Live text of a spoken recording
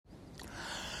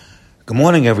Good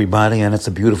morning, everybody, and it's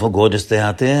a beautiful, gorgeous day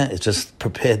out there. It's just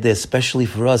prepared there especially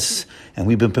for us, and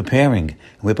we've been preparing.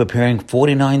 We're preparing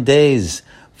 49 days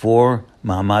for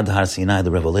Ma'amad Har Sinai, the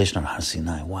revelation of Har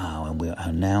Sinai. Wow, and we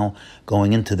are now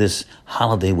going into this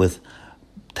holiday with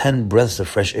 10 breaths of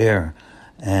fresh air,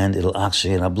 and it'll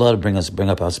oxygenate our blood, bring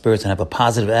up our spirits, and have a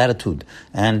positive attitude.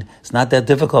 And it's not that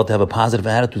difficult to have a positive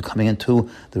attitude coming into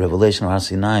the revelation of Har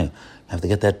Sinai. You have to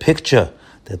get that picture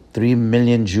that 3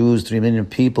 million Jews, 3 million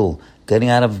people getting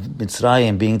out of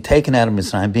Mitzrayim, being taken out of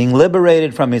Mitzrayim, being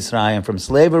liberated from Mitzrayim, from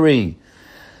slavery,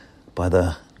 by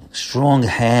the strong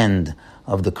hand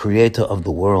of the Creator of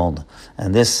the world.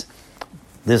 And this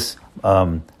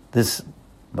event,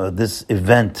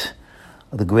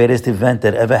 the greatest event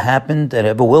that ever happened, that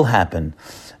ever will happen,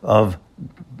 of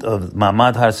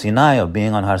Ma'amad Har Sinai, of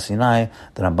being on Har Sinai,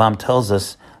 the Rambam tells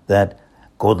us that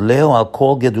Godleo al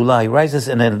kol gedulah. He writes this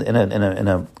in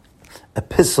a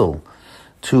epistle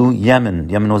to Yemen.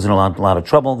 Yemen was in a lot of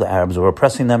trouble. The Arabs were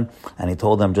oppressing them, and he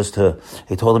told them in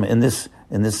this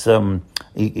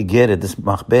igeret, this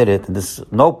machberet, in this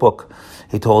notebook,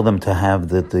 he told them to have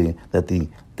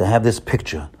this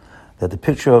picture. That the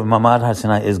picture of Ma'amad Har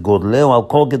Sinai is Godleo al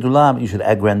kol gedulah. You should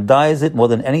aggrandize it more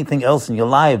than anything else in your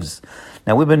lives.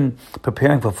 Now, we've been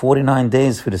preparing for 49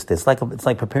 days for this day. It's like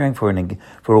preparing for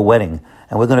a wedding,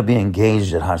 and we're going to be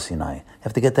engaged at Har Sinai. You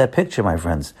have to get that picture, my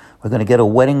friends. We're going to get a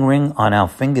wedding ring on our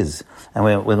fingers, and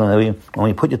we're going to, when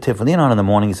you put your tefillin on in the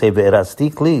morning, you say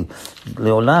Ve'erastik li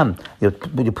leolam. You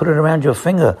put it around your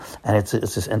finger, and it's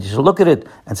just, and you should look at it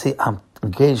and say, I'm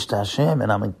engaged to Hashem,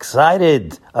 and I'm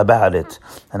excited about it.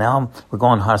 And now we're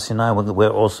going Har Sinai. We're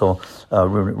also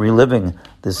reliving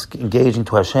this engaging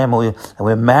to Hashem, and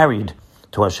we're married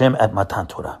to Hashem at Matan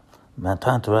Torah.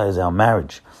 Matan Torah is our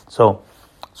marriage. So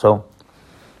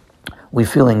we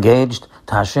feel engaged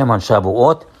to Hashem on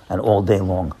Shavuot and all day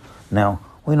long. Now,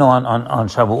 we know on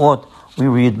Shavuot, we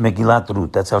read Megillat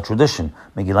Ruth. That's our tradition,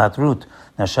 Megillat Ruth.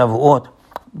 Now, Shavuot,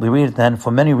 we read it then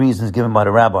for many reasons given by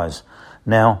the rabbis.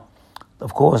 Now,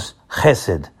 of course,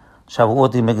 Chesed.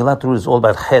 Shavuot, the Megillat Ruth is all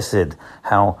about Chesed,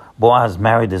 how Boaz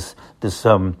married this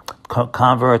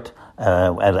convert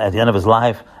at the end of his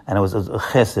life, and it was a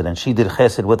chesed, and she did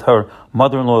chesed with her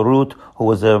mother-in-law Ruth, who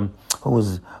was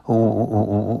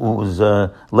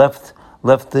left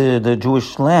the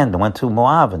Jewish land and went to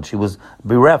Moab, and she was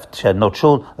bereft. She had no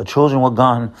children. Her children were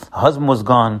gone. Her husband was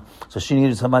gone. So she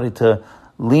needed somebody to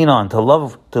lean on, to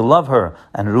love her,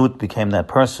 and Ruth became that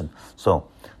person. So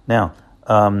now,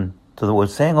 so what we're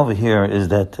saying over here is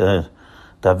that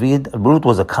Ruth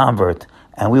was a convert,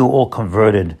 and we were all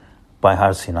converted by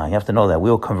Har Sinai. You have to know that. We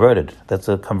were converted. That's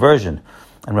a conversion.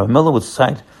 And Rav Miller would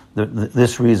cite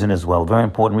this reason as well, very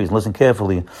important reason. Listen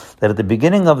carefully, that at the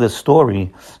beginning of this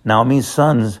story, Naomi's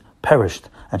sons perished,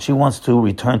 and she wants to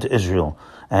return to Israel.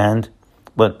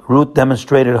 But Ruth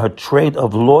demonstrated her trait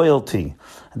of loyalty.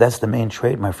 That's the main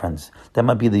trait, my friends. That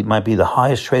might be the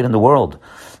highest trait in the world.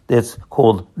 It's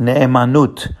called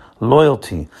ne'emanut,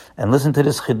 loyalty. And listen to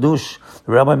this chidush.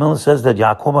 Rabbi Miller says that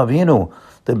Yaakov Avinu,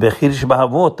 the Bechir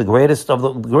Sheba'avot, the greatest of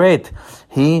the great,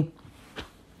 Yaakov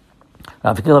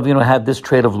Avinu had this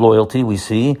trait of loyalty. We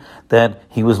see that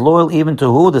he was loyal even to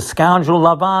who? The scoundrel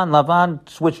Lavan. Lavan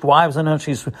switched wives on him.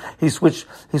 He switched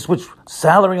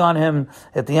salary on him.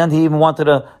 At the end, he even wanted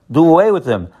to do away with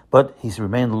him, but he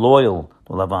remained loyal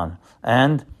to Lavan.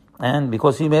 And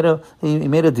because he made a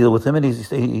deal with him, and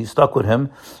he stuck with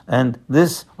him, and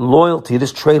this loyalty,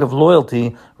 this trait of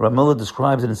loyalty, Ramila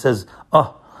describes it and says,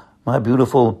 "Oh, my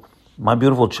beautiful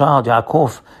child,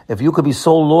 Yaakov, if you could be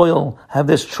so loyal, have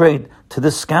this trait to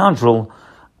this scoundrel,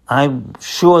 I'm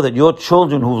sure that your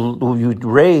children who you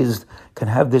raised can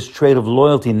have this trait of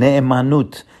loyalty,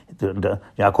 ne'emanut."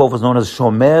 Yaakov was known as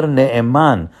Shomer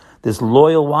Ne'eman, this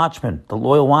loyal watchman, the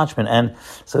loyal watchman. And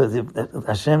so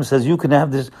Hashem says you can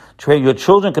have this trait, your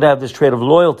children could have this trait of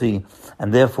loyalty,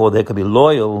 and therefore they could be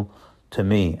loyal to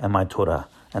me and my Torah.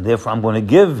 And therefore I'm going to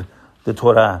give the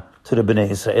Torah to the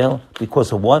Bnei Israel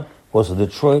because of what? Because of the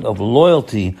trait of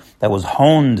loyalty that was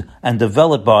honed and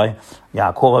developed by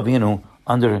Yaakov Avinu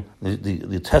under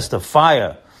the test of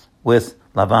fire with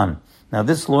Lavan. Now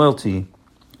this loyalty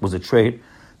was a trait.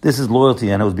 This is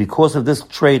loyalty, and it was because of this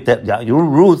trait that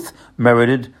Ruth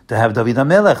merited to have David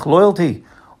HaMelech, loyalty.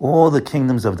 All the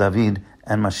kingdoms of David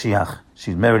and Mashiach,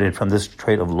 she merited from this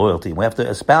trait of loyalty. We have to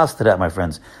espouse to that, my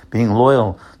friends. Being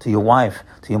loyal to your wife,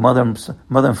 to your mother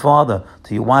and father,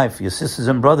 to your wife, your sisters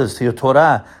and brothers, to your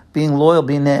Torah. Being loyal,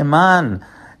 being ne'eman.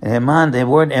 Ne'eman, the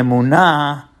word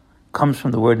emunah comes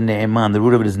from the word ne'eman. The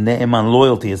root of it is ne'eman,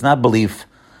 loyalty. It's not belief.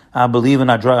 I believe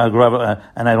and I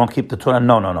don't keep the Torah.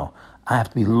 No. I have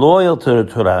to be loyal to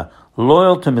the Torah,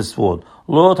 loyal to mitzvot,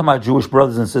 loyal to my Jewish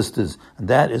brothers and sisters. And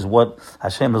that is what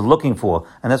Hashem is looking for.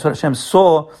 And that's what Hashem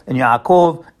saw in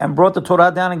Yaakov and brought the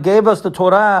Torah down and gave us the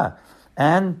Torah.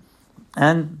 And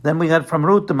then we got from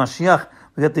Ruth the Mashiach.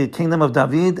 We got the kingdom of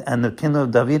David and the kingdom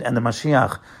of David and the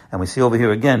Mashiach. And we see over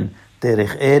here again,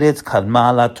 Derech Eretz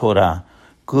Kadma la Torah.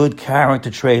 Good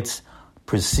character traits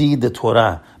precede the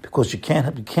Torah, because you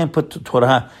can't put the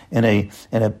Torah in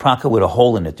a pocket with a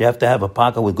hole in it. You have to have a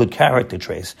pocket with good character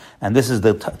traits, and this is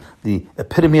the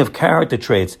epitome of character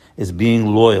traits is being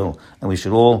loyal. And we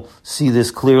should all see this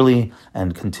clearly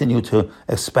and continue to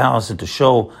espouse and to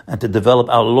show and to develop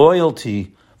our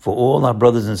loyalty for all our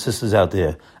brothers and sisters out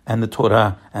there, and the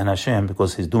Torah and Hashem,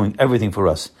 because He's doing everything for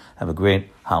us. Have a great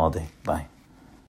holiday. Bye.